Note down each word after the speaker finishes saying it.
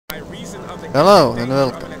Hello and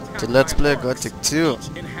welcome to Let's Play Gothic 2.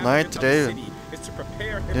 Night today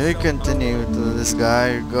we continue to this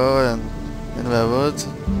guy go and in the woods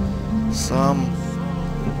some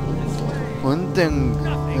hunting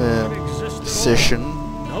session.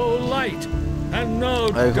 No light and no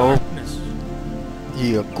I hope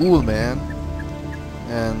he a cool man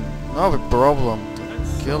and no problem to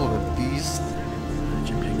kill the beast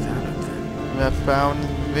we have found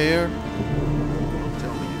there.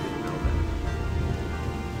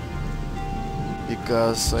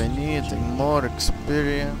 Because I need more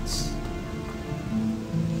experience.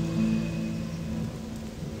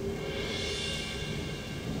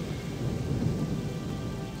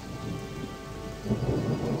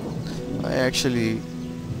 I actually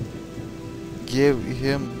gave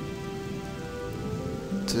him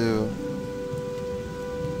to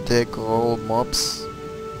take all mobs.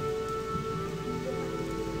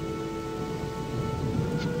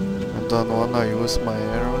 I don't wanna use my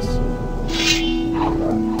arrows.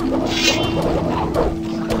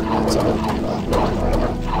 That's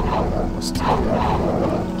almost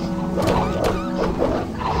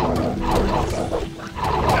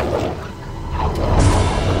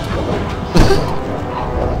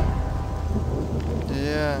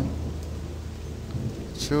yeah,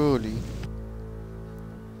 truly.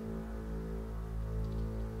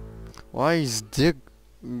 Why is Dick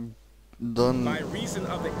don't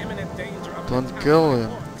kill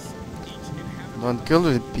him? Don't kill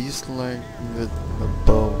the beast like with a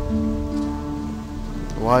bow.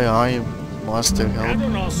 Why I must help?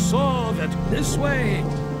 Adonai saw that this way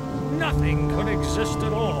nothing could exist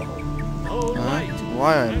at all. No light.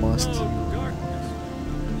 Why I and must? No darkness.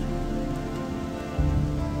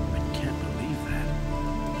 I can't believe that.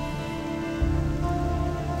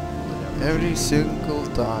 Every single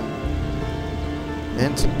time.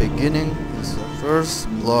 In the beginning is the first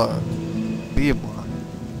blood. Be mine.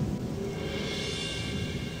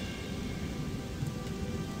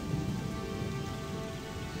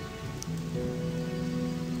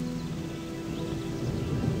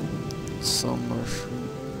 Some mushroom.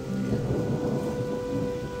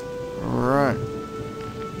 Right.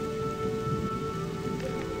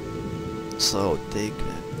 So take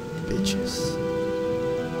that, bitches.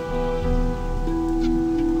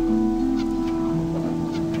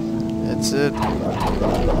 That's it.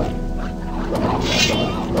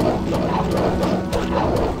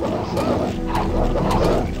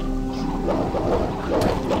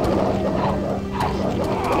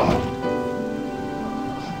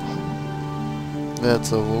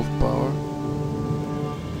 That's a wolf power.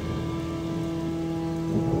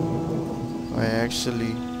 I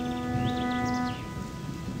actually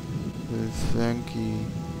think he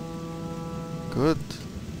good,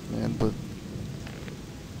 man, but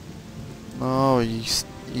no,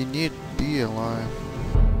 you need to be alive.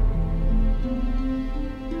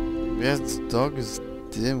 Yes, the dog is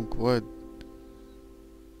damn good.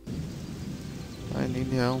 I need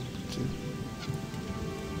help too.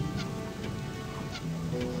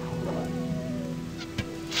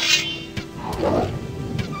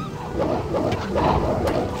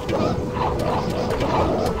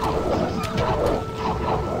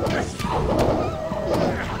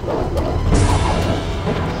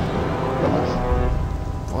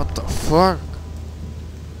 What the fuck?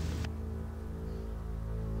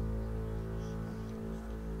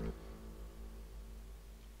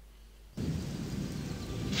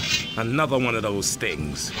 Another one of those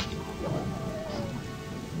things.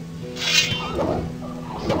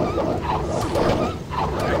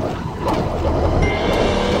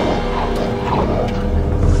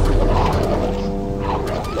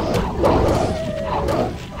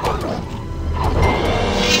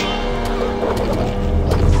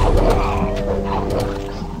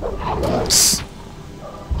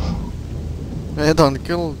 I don't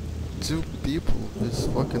kill two people, these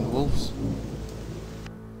fucking wolves.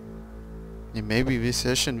 Yeah, maybe this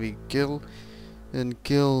session we kill and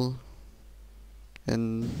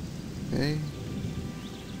hey.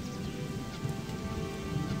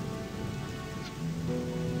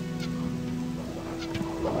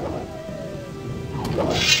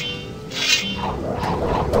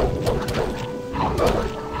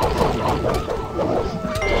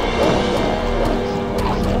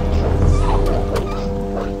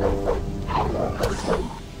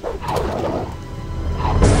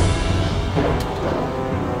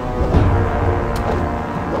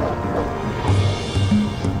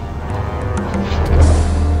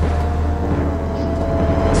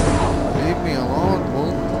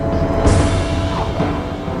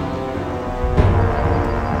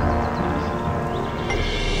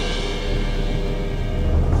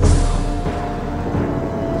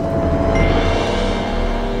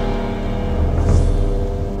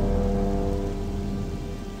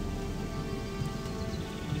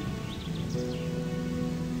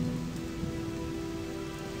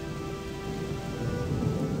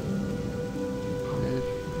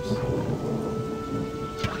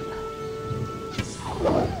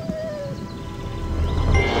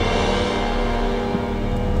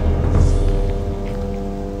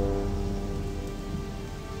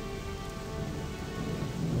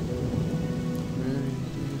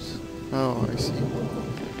 Oh, I see.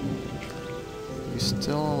 He's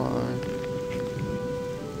still alive.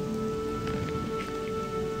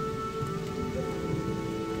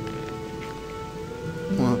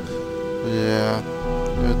 Well, yeah,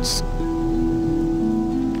 it's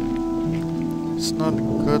not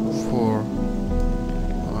good for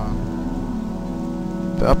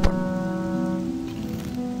pepper.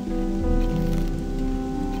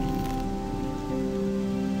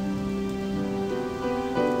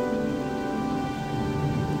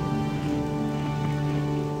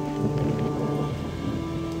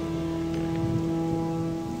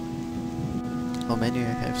 How many I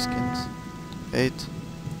have skins? 8.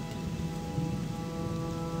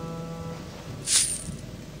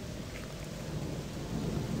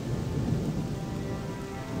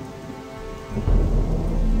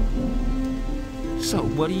 So,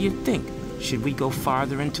 what do you think? Should we go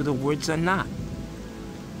farther into the woods or not?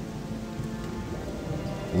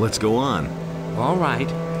 Let's go on. All right.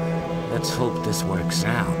 Let's hope this works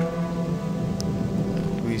out.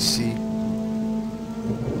 We see.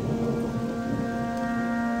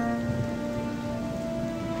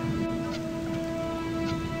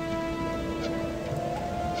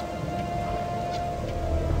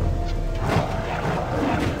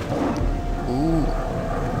 Ooh,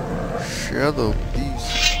 shadowbeast.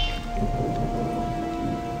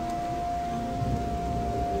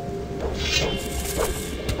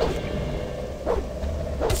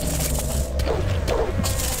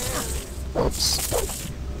 Oops.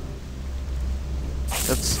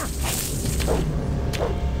 That's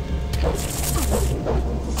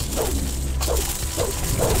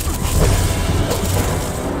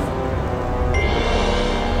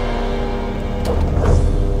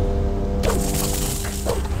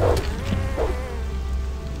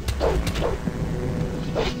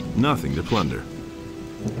Nothing to plunder.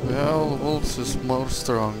 well, wolves is more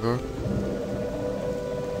stronger.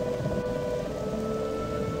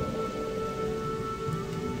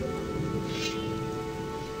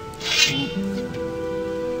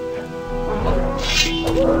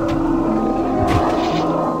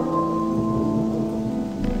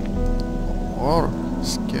 Or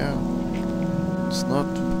scale. It's not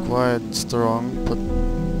quite strong, but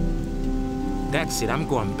That's it, I'm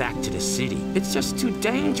going back to the city. It's just too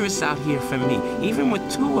dangerous out here for me, even with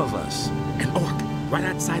 2 of us. An orc, right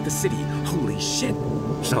outside the city. Holy shit.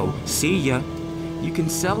 So, see ya. You can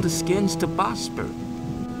sell the skins to Bosper.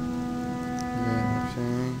 yeah,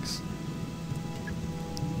 thanks.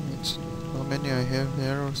 How many I have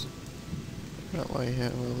arrows? Well, I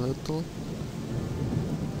have a little.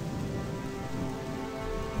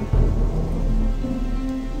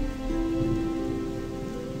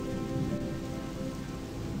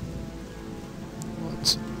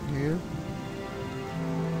 What's in here?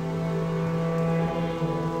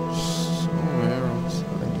 Some arrows.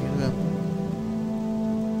 I need them.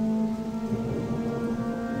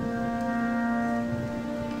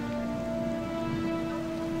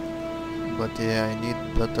 But yeah, I need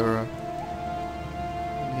better.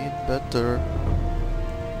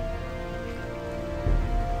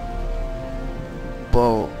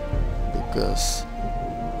 Bow, because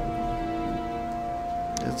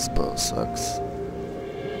its bow sucks.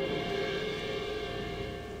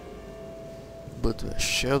 But the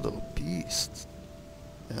shadowbeast,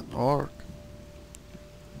 an orc,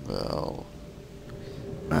 well,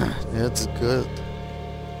 that's good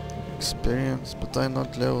experience, but I'm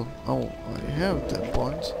not level. Oh, I have 10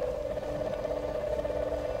 points.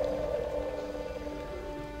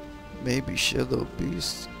 Maybe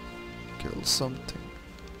shadowbeast kill something.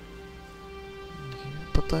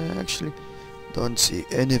 But I actually don't see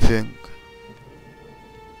anything.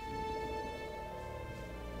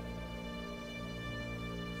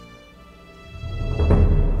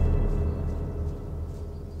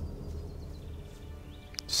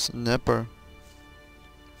 Snapper.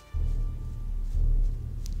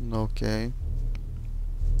 Okay.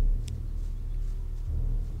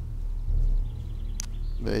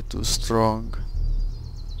 Way too strong.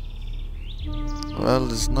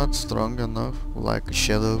 Well, it's not strong enough like a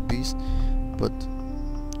shadowbeast, but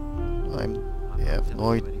I have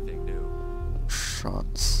no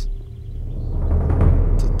chance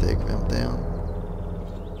to take them down.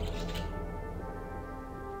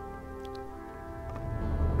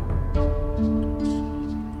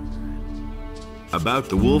 About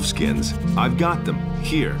the wolfskins, I've got them.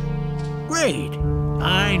 Here. Great.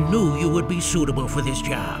 I knew you would be suitable for this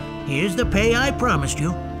job. Here's the pay I promised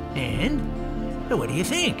you. And what do you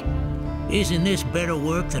think? Isn't this better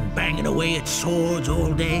work than banging away at swords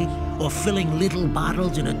all day or filling little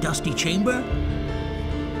bottles in a dusty chamber?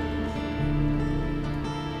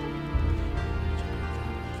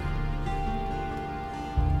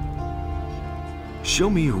 Show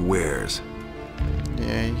me your wares.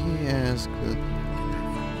 Yeah, he has good.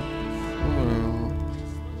 Oh,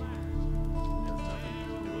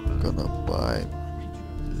 gonna buy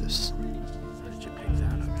this.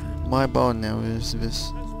 My bow now is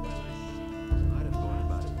this.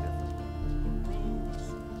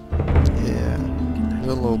 Yeah,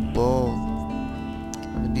 yellow bow.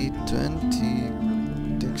 I need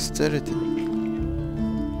 20 dexterity.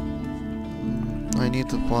 I need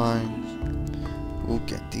to find who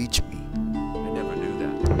can teach me I never knew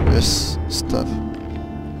that. this stuff.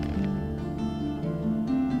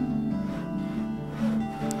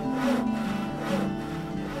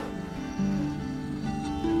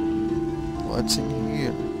 What's in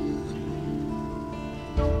here?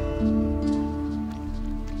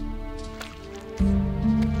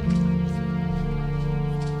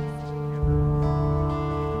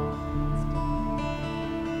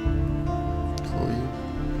 For you.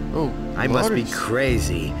 Oh, I must be waters.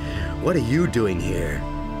 crazy. What are you doing here?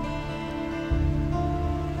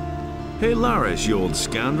 Hey, Larish, you old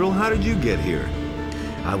scoundrel, how did you get here?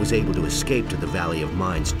 I was able to escape to the Valley of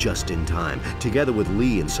Mines just in time, together with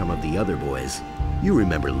Lee and some of the other boys. You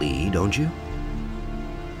remember Lee, don't you?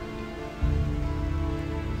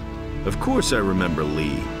 Of course I remember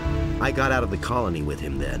Lee. I got out of the colony with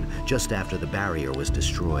him then, just after the barrier was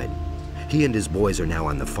destroyed. He and his boys are now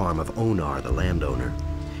on the farm of Onar, the landowner.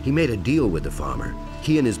 He made a deal with the farmer.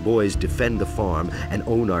 He and his boys defend the farm, and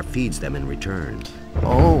Onar feeds them in return.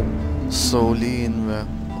 Oh, so Lee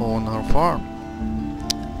on our farm.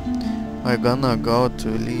 I'm gonna go to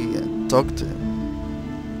Lee and talk to him.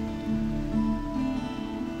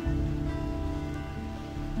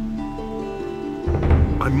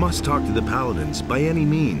 I must talk to the paladins by any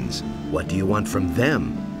means. What do you want from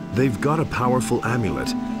them? They've got a powerful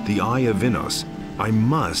amulet, the Eye of Innos. I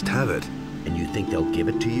must have it. And you think they'll give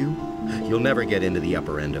it to you? You'll never get into the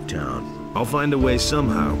upper end of town. I'll find a way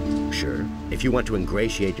somehow. Sure, if you want to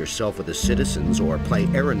ingratiate yourself with the citizens or play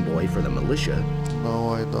errand boy for the militia. No,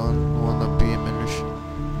 I don't wanna be a militia.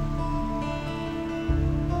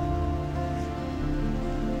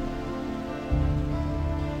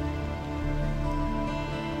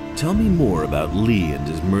 Tell me more about Lee and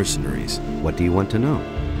his mercenaries. What do you want to know?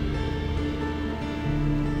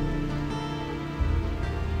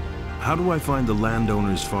 How do I find the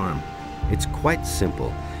landowner's farm? It's quite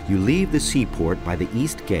simple. You leave the seaport by the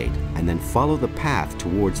east gate and then follow the path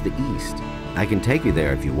towards the east. I can take you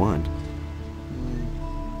there if you want.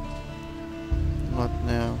 Not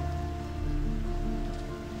now.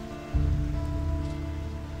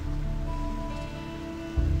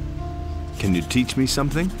 Can you teach me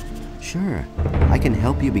something? Sure. I can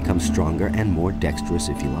help you become stronger and more dexterous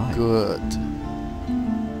if you like. Good.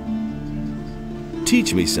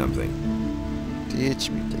 Teach me something. Teach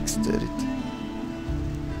me dexterity.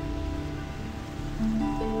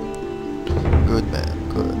 Good man,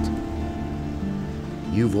 good.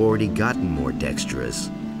 You've already gotten more dexterous.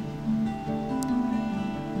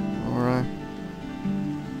 Alright.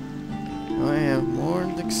 I have more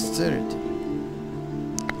dexterity.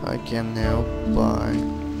 I can now buy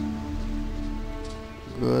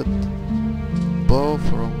good bow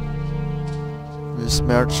from this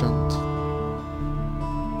merchant.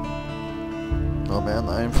 Oh man,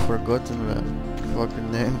 I've forgotten the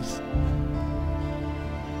fucking names.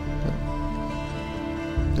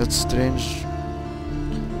 That's strange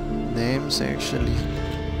names actually.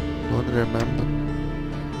 Don't remember.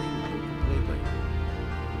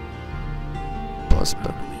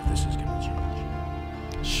 Prospect. This is gonna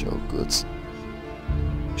change. Show goods.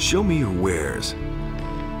 Show me your wares.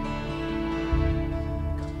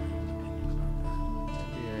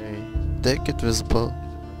 Yay. Take it visible.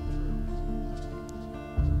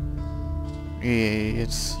 Yeah,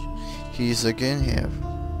 he's again have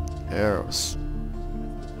arrows.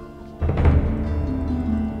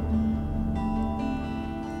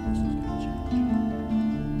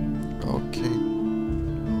 Okay.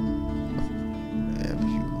 Have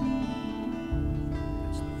you?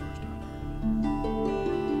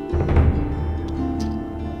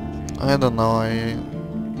 I don't know. I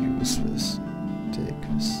use this. Take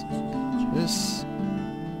this. This.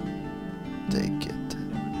 Take it.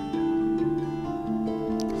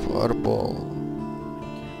 Fireball.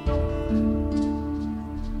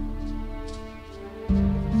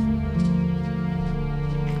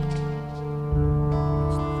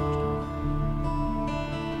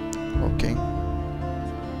 Okay.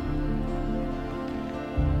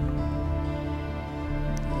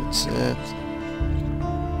 That's it.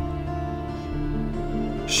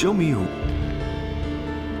 Show me your...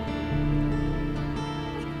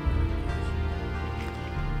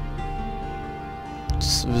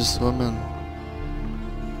 this woman?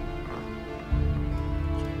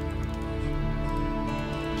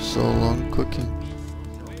 So long cooking.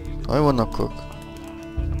 I wanna cook.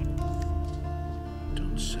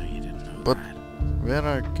 Don't say you didn't know But that. where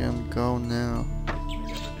I can go now?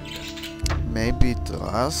 Maybe to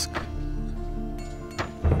ask?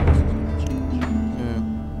 Yeah.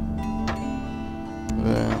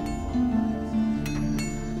 Well.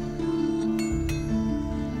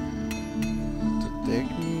 To take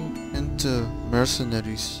me into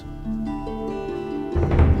mercenaries.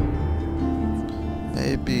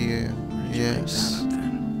 Maybe, yes. You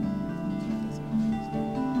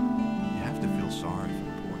have to feel sorry for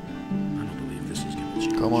the poor guy. I don't believe this is gonna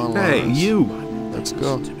change. Come on, Hey, Lawrence. you! Let's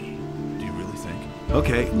go. Listen to me. Do you really think?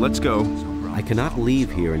 Okay, let's go. I cannot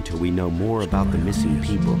leave here until we know more about the missing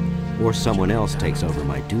people, or someone else takes over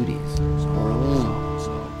my duties. Oh.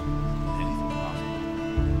 So, anything possible.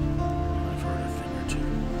 I've heard a thing or two.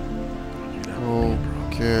 I knew that would be a problem.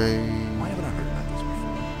 Okay. Why haven't I heard about this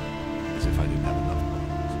before? As if I didn't have enough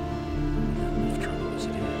problems. Enough trouble as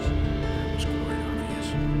it is. That was quite obvious.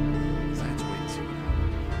 Let's wait and see what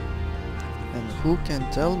happens. And who can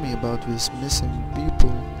tell me about these missing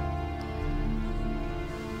people?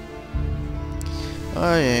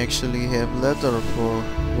 I actually have letter for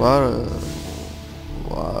not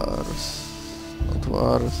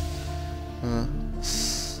Wars.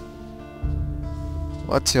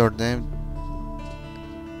 What's your name?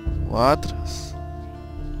 Watras.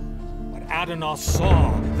 What Adonos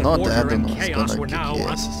saw, the Not order and Adonos, chaos but were like, now.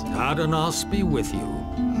 yes. Adonos be with you.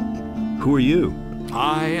 Who are you?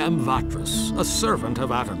 I am Vatras, a servant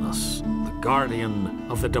of Adonos, the guardian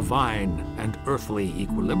of the divine and earthly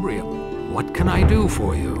equilibrium. What can I do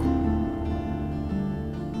for you?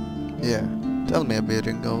 Yeah, tell me about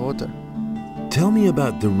Ring of Water. Tell me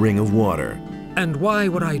about the Ring of Water. And why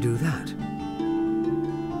would I do that?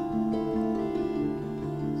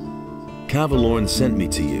 Cavalorn sent me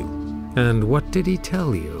to you. And what did he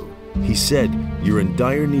tell you? He said you're in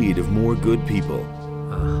dire need of more good people.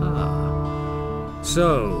 Aha.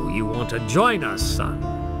 So, you want to join us, son?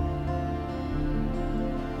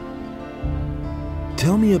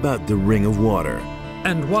 Tell me about the Ring of Water.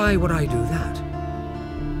 And why would I do that?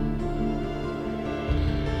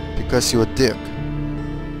 Because you're a dick.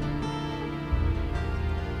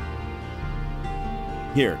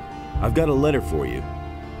 Here, I've got a letter for you.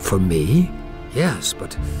 For me? Yes,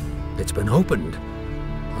 but it's been opened.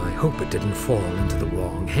 I hope it didn't fall into the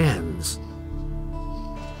wrong hands.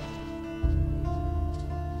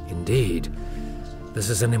 Indeed. This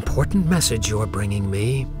is an important message you're bringing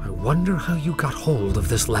me. I wonder how you got hold of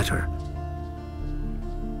this letter.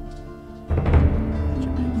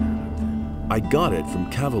 I got it from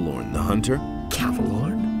Cavalorn, the hunter.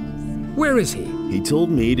 Cavalorn? Where is he? He told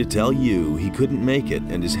me to tell you he couldn't make it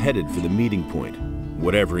and is headed for the meeting point.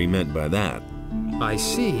 Whatever he meant by that. I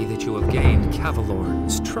see that you have gained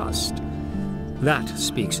Cavalorn's trust. That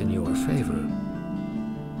speaks in your favor.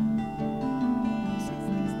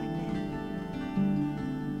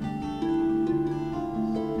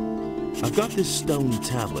 I've got this stone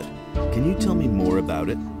tablet. Can you tell me more about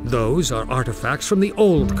it? Those are artifacts from the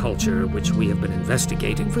old culture, which we have been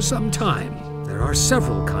investigating for some time. There are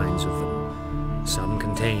several kinds of them. Some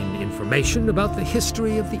contain information about the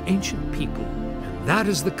history of the ancient people, and that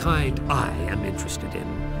is the kind I am interested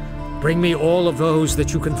in. Bring me all of those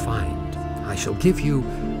that you can find. I shall give you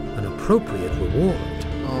an appropriate reward.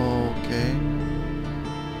 Okay.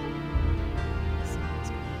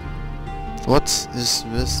 What is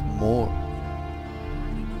this more?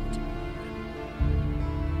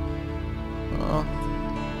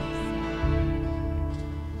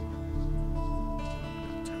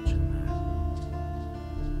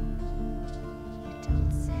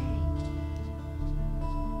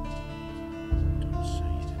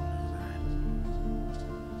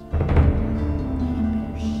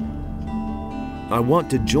 I want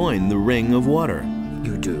to join the Ring of Water.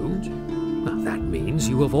 You do? Well, that means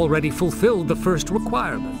you have already fulfilled the first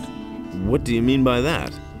requirement. What do you mean by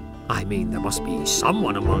that? I mean, there must be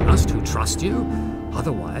someone among us who trusts you.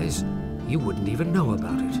 Otherwise, you wouldn't even know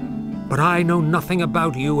about it. But I know nothing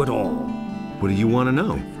about you at all. What do you want to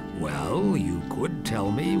know? Well, you could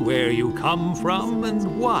tell me where you come from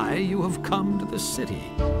and why you have come to the city.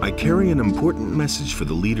 I carry an important message for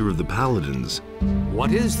the leader of the Paladins.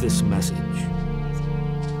 What is this message?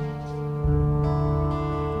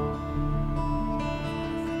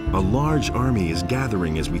 A large army is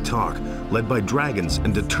gathering as we talk, led by dragons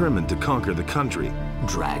and determined to conquer the country.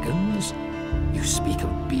 Dragons? You speak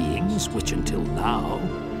of beings which until now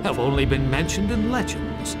have only been mentioned in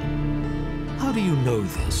legends. How do you know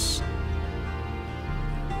this?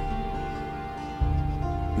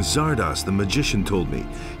 Zardos, the magician, told me.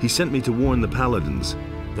 He sent me to warn the paladins.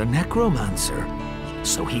 The necromancer.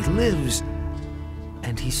 So he lives,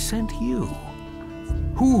 and he sent you.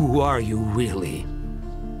 Who are you really?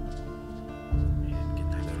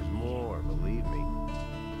 There's more, believe me.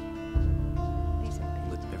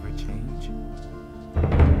 Will it ever change?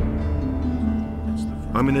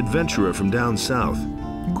 I'm an adventurer from down south.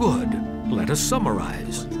 Good. Let us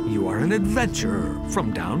summarize. You are an adventurer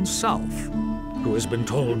from down south, who has been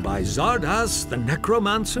told by Zardos, the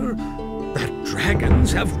necromancer, that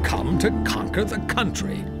dragons have come to conquer the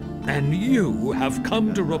country, and you have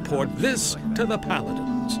come to report this to the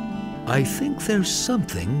paladins. I think there's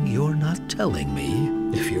something you're not telling me.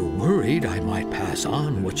 If you're worried I might pass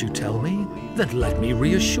on what you tell me, then let me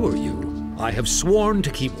reassure you. I have sworn to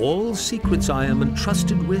keep all secrets I am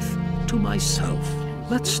entrusted with to myself.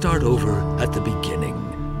 Let's start over at the beginning.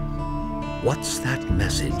 What's that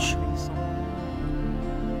message?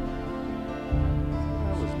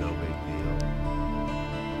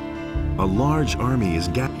 A large army is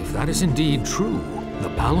gathered. If that is indeed true, the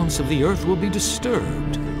balance of the earth will be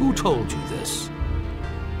disturbed. Who told you this?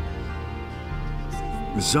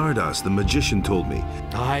 Zardos, the magician, told me.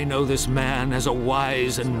 I know this man as a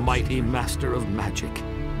wise and mighty master of magic.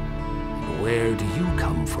 And where do you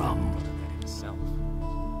come from?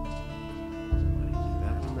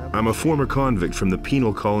 I'm a former convict from the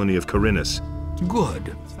penal colony of Corinus.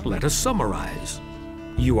 Good. Let us summarize.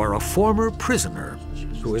 You are a former prisoner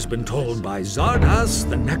who has been told by Zardos,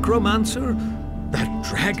 the necromancer, that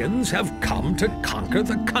dragons have come to conquer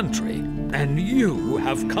the country, and you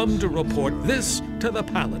have come to report this to the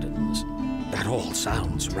paladins. That all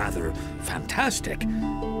sounds rather fantastic,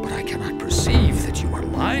 but I cannot perceive that you are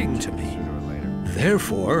lying to me.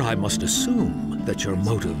 Therefore, I must assume that your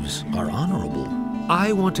motives are honorable.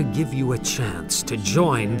 I want to give you a chance to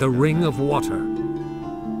join the Ring of Water.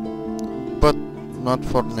 But not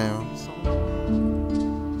for now.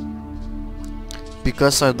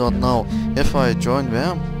 Because I don't know. If I join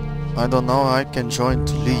them, I don't know I can join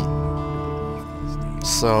to lead.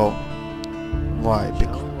 So, why?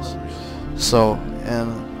 Because. So,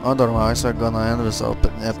 and otherwise I'm gonna end this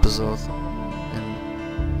episode.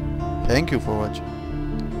 And thank you for watching.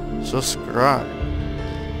 Subscribe.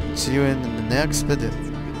 See you in the next video.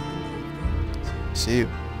 See you.